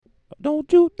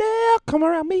Don't you dare come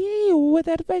around me with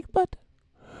that fake butt.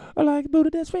 I like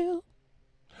booty that's real.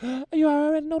 You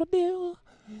already know the deal.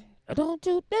 Don't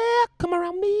you dare come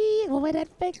around me with that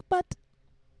fake butt.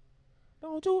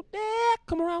 Don't you dare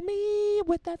come around me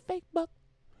with that fake butt.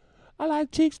 I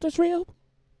like cheeks that's real.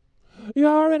 You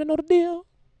already know the deal.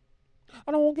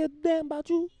 I don't give a damn about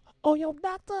you or your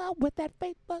doctor with that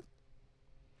fake butt.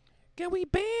 Can we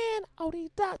ban all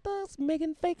these doctors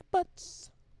making fake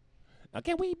butts?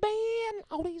 Can we ban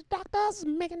all these doctors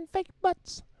making fake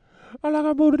butts? I like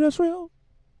a booty that's real.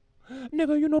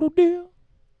 Nigga, you know the deal.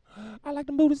 I like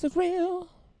the booties that's real.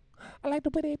 I like the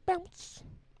way they bounce.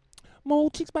 More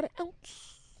cheeks by the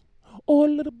ounce. Or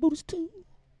little booties too.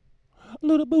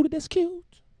 Little booty that's cute.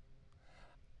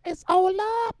 It's all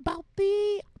about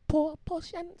the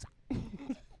proportions.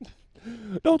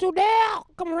 Don't you dare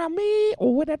come around me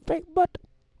with that fake butt.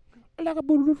 I like a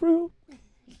booty that's real.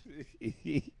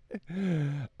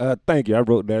 Thank you. I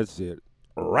wrote that shit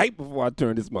right before I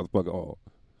turned this motherfucker on.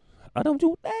 Don't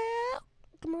you dare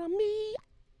come around me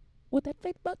with that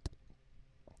fake butt.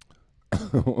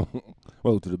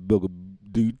 Welcome to the Book of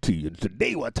DT, and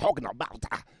today we're talking about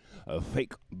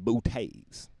fake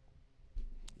booties.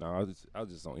 No, I was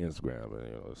just on Instagram, but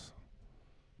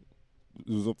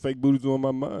there's some fake booties on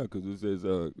my mind because it says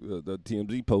the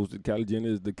TMZ posted Kylie Jenner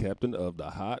is the captain of the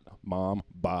Hot Mom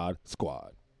Bod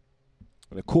Squad.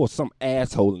 And of course, some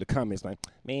asshole in the comments like,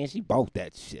 man, she bought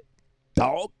that shit,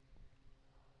 dog.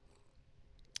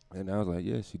 And I was like,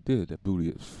 yeah, she did. That booty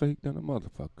is fake than a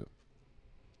motherfucker.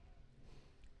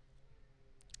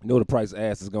 You know the price of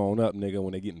ass is going up, nigga,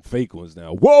 when they getting fake ones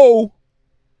now. Whoa!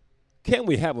 Can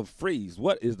we have a freeze?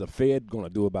 What is the Fed going to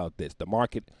do about this? The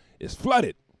market is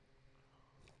flooded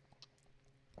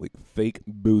with fake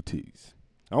booties.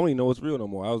 I don't even know what's real no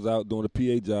more. I was out doing a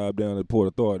PA job down at Port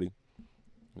Authority.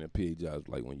 And that PA job is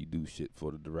like when you do shit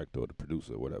for the director or the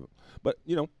producer or whatever. But,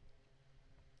 and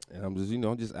I'm just,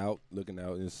 just out looking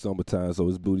out in summertime, so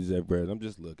it's booties everywhere. And I'm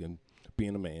just looking,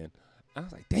 being a man. I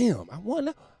was like, damn, I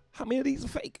wonder how many of these are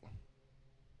fake.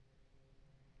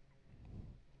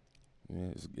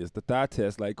 Yeah, it's the thigh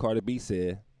test, like Cardi B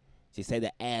said. She said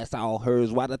the ass all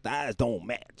hers while the thighs don't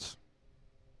match.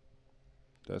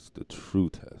 That's the true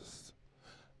test.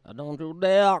 I don't do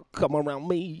that. Come around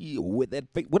me with that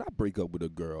fake. Would I break up with a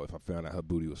girl if I found out her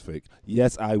booty was fake?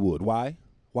 Yes, I would. Why?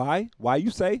 Why you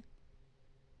say?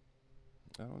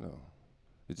 I don't know.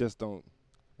 It just don't.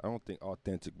 I don't think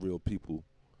authentic, real people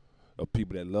or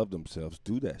people that love themselves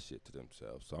do that shit to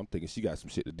themselves. So I'm thinking she got some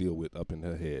shit to deal with up in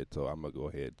her head. So I'm gonna go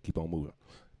ahead, keep on moving.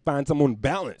 Find someone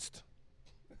balanced.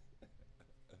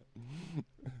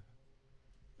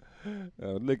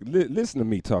 Listen to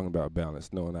me talking about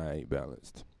balance, knowing I ain't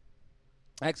balanced.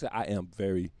 Actually, I am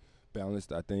very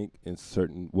balanced, I think, in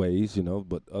certain ways,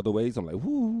 but other ways I'm like,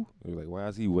 whoo. You're like, why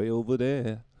is he way over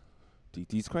there?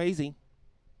 TT's crazy.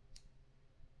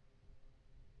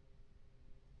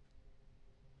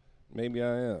 Maybe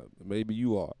I am. Maybe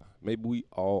you are. Maybe we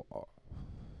all are.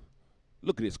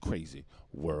 Look at this crazy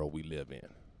world we live in.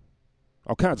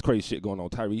 All kinds of crazy shit going on.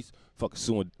 Tyrese fucking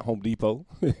suing Home Depot.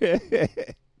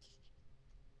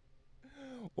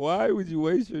 Why would you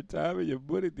waste your time and your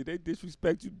money? Did they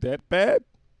disrespect you that bad?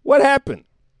 What happened?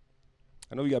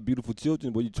 I know you got beautiful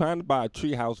children, but you're trying to buy a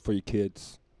tree house for your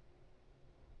kids.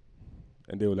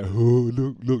 And they were like, oh,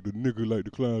 look, the nigga like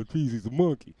to climb trees. He's a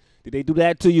monkey. Did they do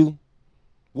that to you?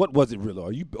 What was it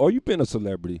really? Are you been a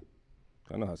celebrity?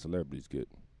 I know how celebrities get.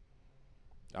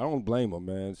 I don't blame him,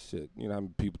 man. Shit. You know how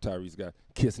many people Tyrese got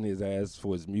kissing his ass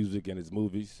for his music and his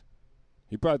movies?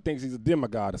 He probably thinks he's a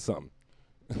demigod or something.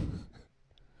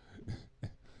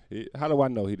 How do I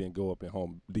know he didn't go up in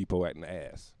Home Depot acting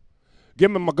ass?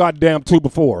 Give me my goddamn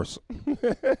 2x4s.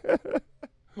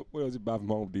 What else he buy from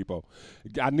Home Depot?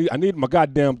 I need my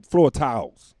goddamn floor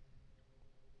tiles.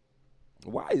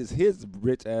 Why is his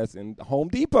rich ass in Home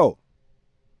Depot?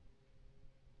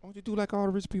 Why don't you do like all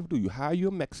the rich people do? You hire you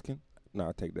a Mexican. No,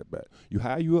 I take that back. You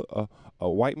hire you a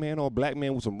white man or a black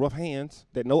man with some rough hands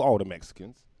that know all the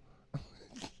Mexicans.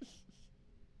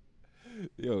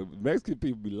 Yo, Mexican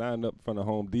people be lined up in front of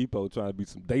Home Depot trying to be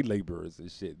some day laborers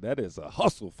and shit. That is a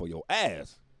hustle for your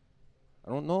ass.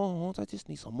 I don't know, Holmes. I just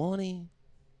need some money.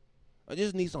 I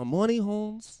just need some money,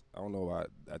 Holmes. I don't know why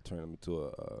I turned him into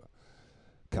a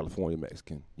California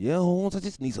Mexican. Yeah, Holmes, I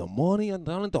just need some money. I'm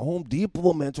down at the Home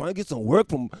Depot, man, trying to get some work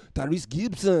from Tyrese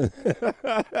Gibson.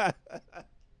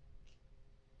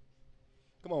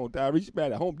 Come on, Tyrese, you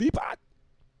better at Home Depot.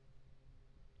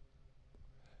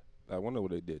 I wonder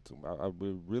what they did to him. I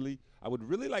would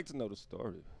really like to know the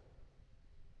story.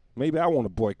 Maybe I want to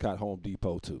boycott Home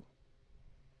Depot too.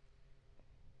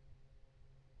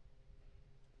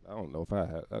 don't know if I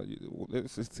have. It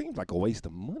seems like a waste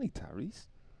of money, Tyrese.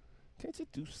 Can't you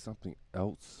do something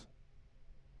else?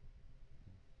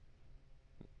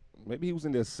 Maybe he was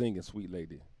in there singing "Sweet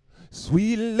Lady."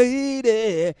 Sweet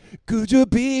lady, could you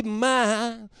be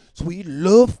mine? Sweet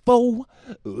love for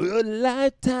a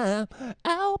lifetime.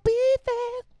 I'll be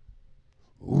there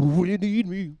when you need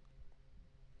me.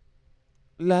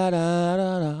 La da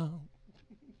da da.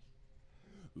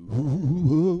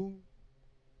 Ooh.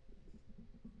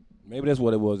 Maybe that's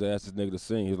what it was. They asked this nigga to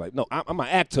sing. He was like, "No, I'm an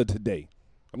actor today.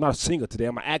 I'm not a singer today.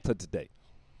 I'm an actor today."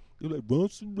 You're like, "Run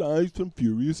some lines from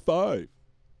Furious 5."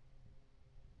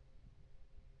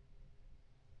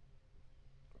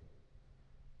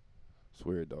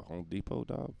 Swear though, Home Depot,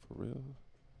 dog, for real.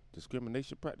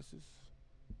 Discrimination practices.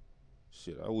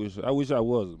 Shit, I wish I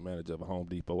was a manager of a Home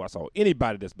Depot. I saw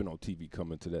anybody that's been on TV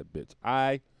come into that bitch.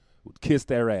 I would kiss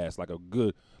their ass like a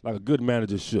good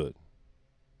manager should.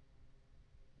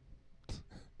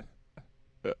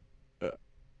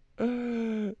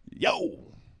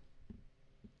 Yo.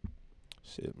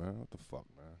 Shit, man, what the fuck,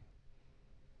 man?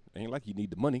 Ain't like you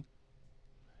need the money.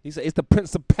 He said it's the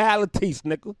principalities,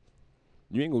 nigga.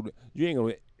 You ain't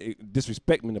gonna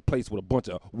disrespect me in a place with a bunch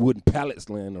of wooden pallets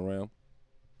laying around.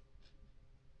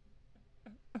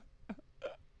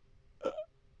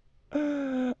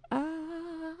 I'm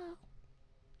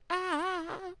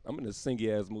in a singy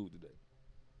ass mood today.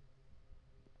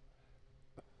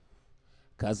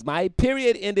 Cause my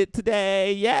period ended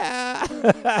today, yeah.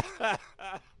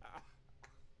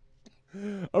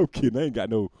 I'm kidding, I ain't got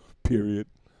no period.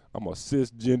 I'm a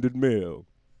cisgendered male.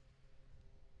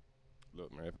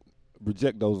 Look, man,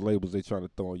 reject those labels they trying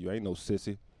to throw on you. Ain't no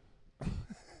sissy.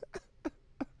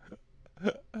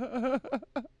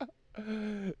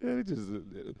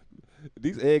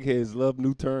 These eggheads love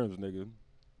new terms, nigga.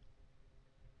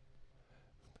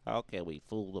 How can we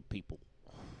fool the people?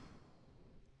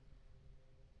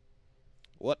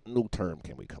 What new term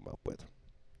can we come up with?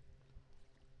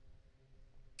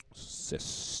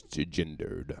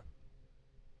 Cisgendered.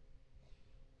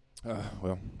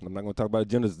 Well, I'm not going to talk about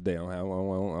genders today. I don't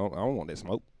want that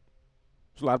smoke.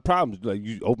 There's a lot of problems. Like,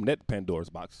 you open that Pandora's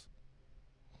box.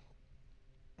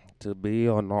 To be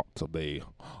or not to be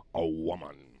a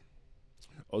woman.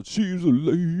 She's a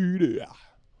lady.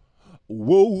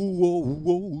 Whoa, whoa,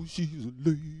 whoa, she's a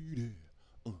lady.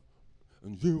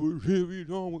 And she was heavy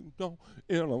on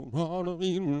and I'm not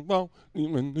even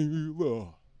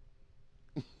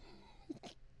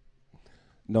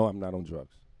No, I'm not on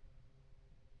drugs.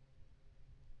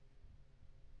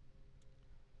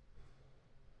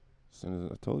 As soon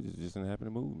as I told you, just in a happy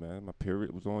mood, man. My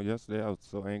period was on yesterday. I was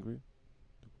so angry.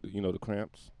 You know, the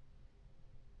cramps.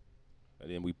 And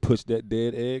then we pushed that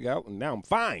dead egg out, and now I'm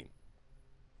fine.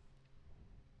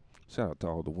 Shout out to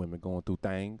all the women going through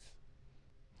things.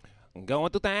 Going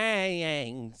through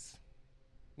things.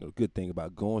 You know, the good thing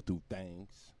about going through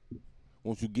things,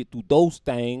 once you get through those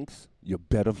things, you're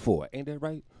better for it. Ain't that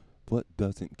right? What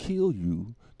doesn't kill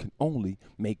you can only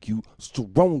make you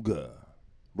stronger.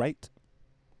 Right?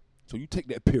 So you take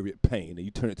that period pain and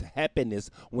you turn it to happiness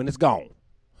when it's gone.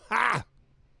 Ha!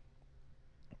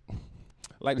 I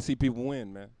like to see people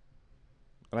win, man.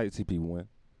 I like to see people win.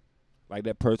 Like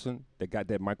that person that got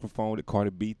that microphone that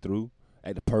Cardi B threw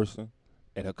at the person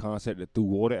at her concert that threw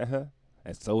water at her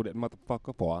and sold that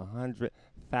motherfucker for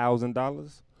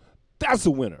 $100,000. That's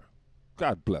a winner.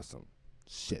 God bless him.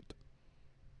 Shit.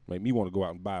 Make me want to go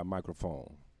out and buy a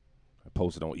microphone and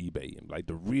post it on eBay and like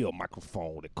the real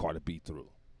microphone that Cardi B threw.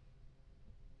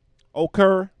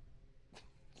 Okay.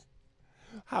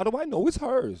 How do I know it's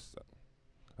hers?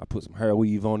 I put some hair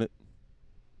weave on it,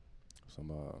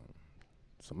 some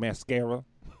mascara,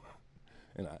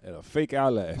 and a fake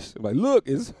eyelash. I'm like, look,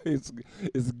 it's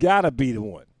gotta be the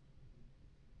one.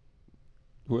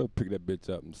 Whoever picked that bitch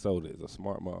up and sold it is a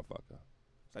smart motherfucker.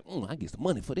 It's like, I get some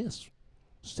money for this.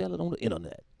 Sell it on the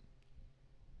internet.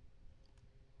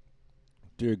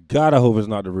 Dear God, I hope it's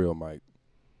not the real Mike.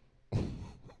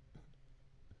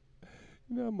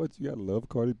 You know how much you gotta love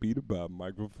Cardi B to buy a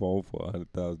microphone for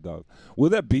 $100,000? Will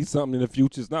that be something in the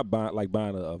future? It's not buying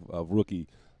a rookie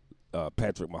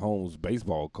Patrick Mahomes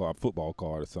baseball card, football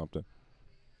card or something.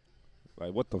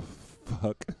 Like, what the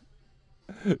fuck?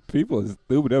 People are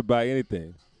stupid. They'll buy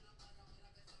anything.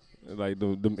 Like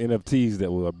them NFTs that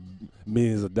were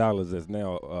millions of dollars that's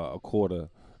now a quarter.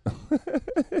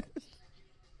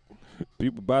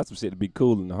 People buy some shit to be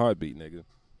cool in the heartbeat, nigga.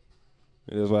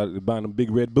 That's why they're buying them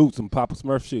big red boots and Papa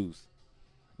Smurf shoes.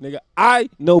 Nigga, I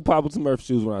know Papa Smurf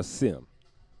shoes when I see them.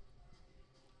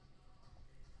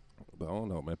 But I don't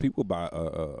know, man. People buy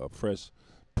a fresh,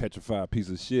 petrified piece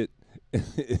of shit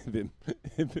if, it,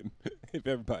 if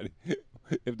everybody,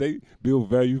 if they build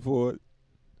value for it,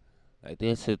 like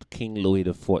this is King Louis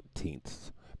the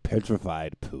 14th's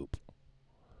petrified poop.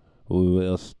 We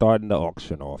will start the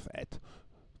auction off at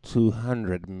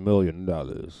 $200 million.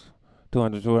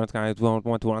 200, 200,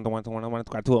 201, 201, 201,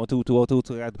 202, 202,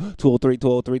 203,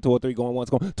 203, 203, going once,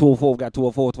 going 204, got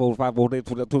 204, 205,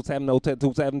 207,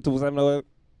 207, 207.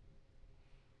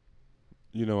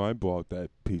 You know, I bought that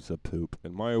piece of poop,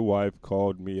 and my wife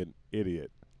called me an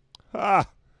idiot. Ha!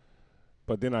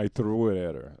 But then I threw it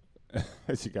at her.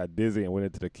 She got dizzy and went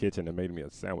into the kitchen and made me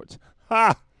a sandwich.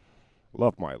 Ha!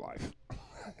 Love my life.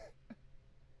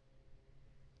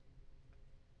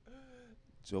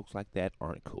 Jokes like that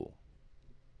aren't cool.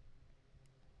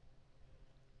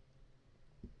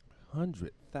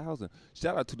 100,000.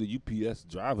 Shout out to the UPS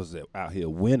drivers that out here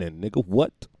winning, nigga.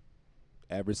 What?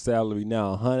 Average salary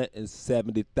now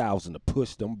 $170,000 to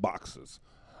push them boxes.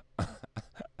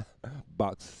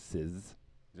 Boxes.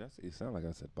 Did I say, it sound like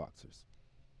I said boxers.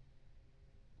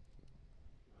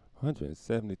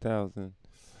 170,000.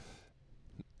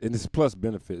 And it's plus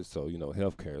benefits, so you know,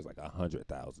 healthcare is like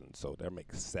 100,000, so they're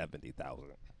making 70,000.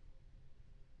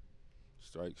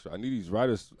 Strike. I need these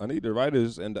writers. I need the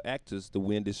writers and the actors to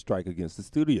win this strike against the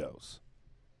studios.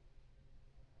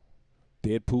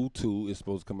 Deadpool 2 is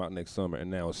supposed to come out next summer,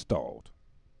 and now it's stalled.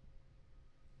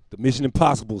 The Mission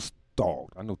Impossible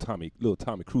stalled. I know little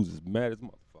Tommy Cruise is mad as a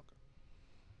motherfucker.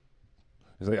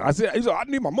 He's like, I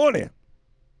need my money,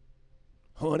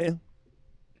 honey.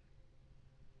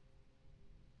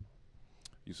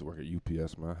 Used to work at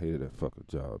UPS, man. I hated that fucking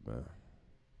job, man.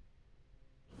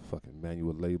 Fucking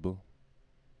manual labor.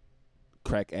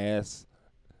 Crack ass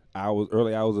hours,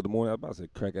 early hours of the morning. I was about to say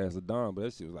crack ass of dawn, but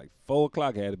that shit was like 4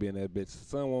 o'clock. I had to be in that bitch. The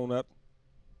sun won't up.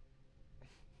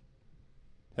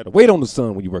 Had to wait on the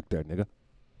sun when you work there, nigga.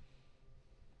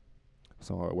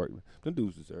 So hard work. Them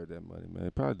dudes deserve that money, man.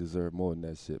 They probably deserve more than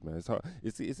that shit, man. It's hard.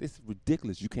 It's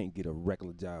ridiculous. You can't get a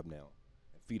regular job now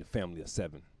and feed a family of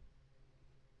 7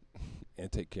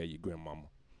 and take care of your grandmama,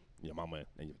 your mama,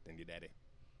 and your daddy.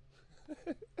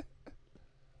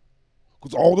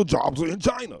 Because all the jobs are in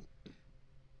China.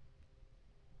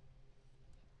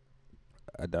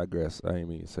 I digress. I didn't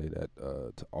mean to say that.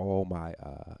 To all my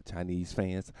Chinese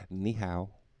fans, ni hao,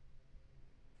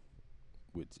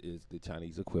 which is the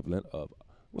Chinese equivalent of,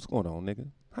 what's going on,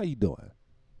 nigga? How you doing?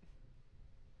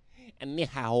 And ni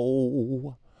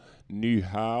hao. Ni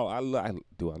hao. I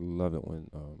love it when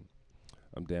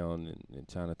I'm down in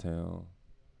Chinatown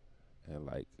and,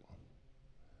 like,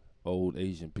 old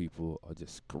Asian people are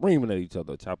just screaming at each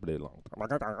other, top of their lungs.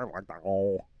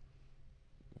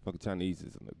 Fucking Chinese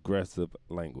is an aggressive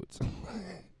language.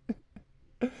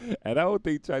 And I don't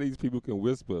think Chinese people can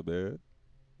whisper, man.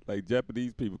 Like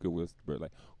Japanese people can whisper,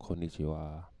 like,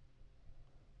 konnichiwa.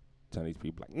 Chinese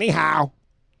people like, ni hao.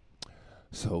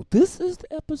 So this is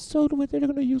the episode where they're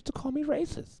going to use to call me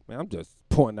racist. Man, I'm just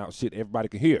pointing out shit everybody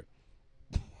can hear.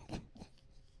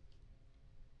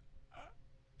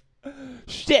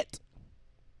 Shit.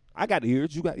 I got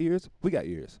ears. You got ears. We got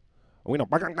ears. We know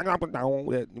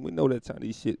that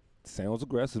Chinese shit sounds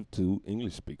aggressive to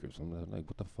English speakers. I'm like,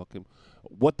 what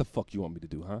the fuck you want me to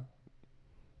do, huh?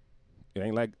 It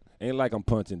ain't like I'm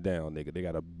punching down, nigga. They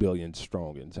got 1 billion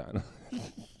strong in China.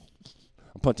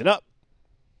 I'm punching up.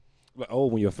 Like, oh,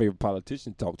 when your favorite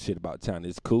politician talk shit about China,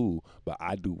 it's cool. But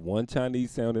I do one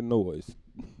Chinese sounding noise,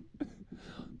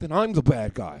 then I'm the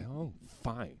bad guy. Oh,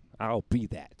 fine. I'll be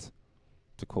that.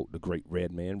 To quote the great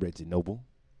red man, Reggie Noble.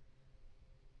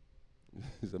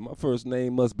 He said, my first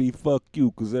name must be fuck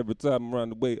you, because every time I'm around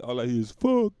the way, all I hear is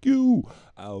fuck you.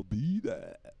 I'll be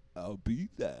that. I'll be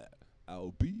that.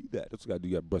 I'll be that. That's what you got to do.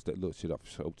 You got to brush that little shit off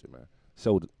your shoulder, man.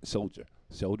 Shoulder.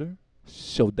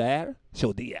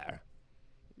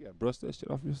 You got to brush that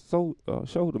shit off your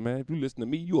shoulder, man. If you listen to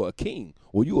me, you are a king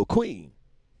or you a queen.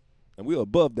 And we're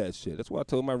above that shit. That's what I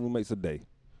told my roommates today.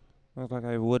 I was like,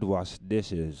 I would wash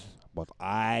dishes, but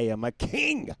I am a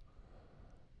king.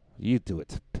 You do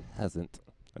it, peasant.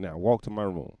 And now I walk to my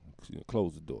room,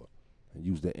 close the door, and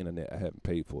use that internet I haven't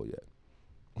paid for yet.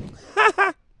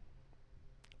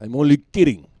 I'm only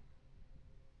kidding.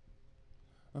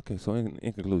 Okay, so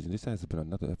in conclusion, this has been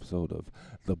another episode of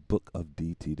The Book of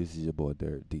DT. This is your boy,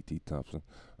 Derek DT Thompson.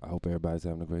 I hope everybody's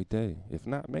having a great day. If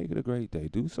not, make it a great day.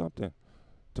 Do something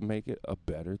to make it a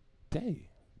better day.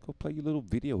 Go play your little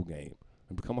video game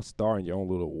and become a star in your own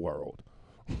little world.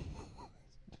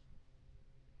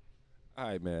 All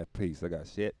right, man. Peace. I got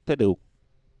shit to do.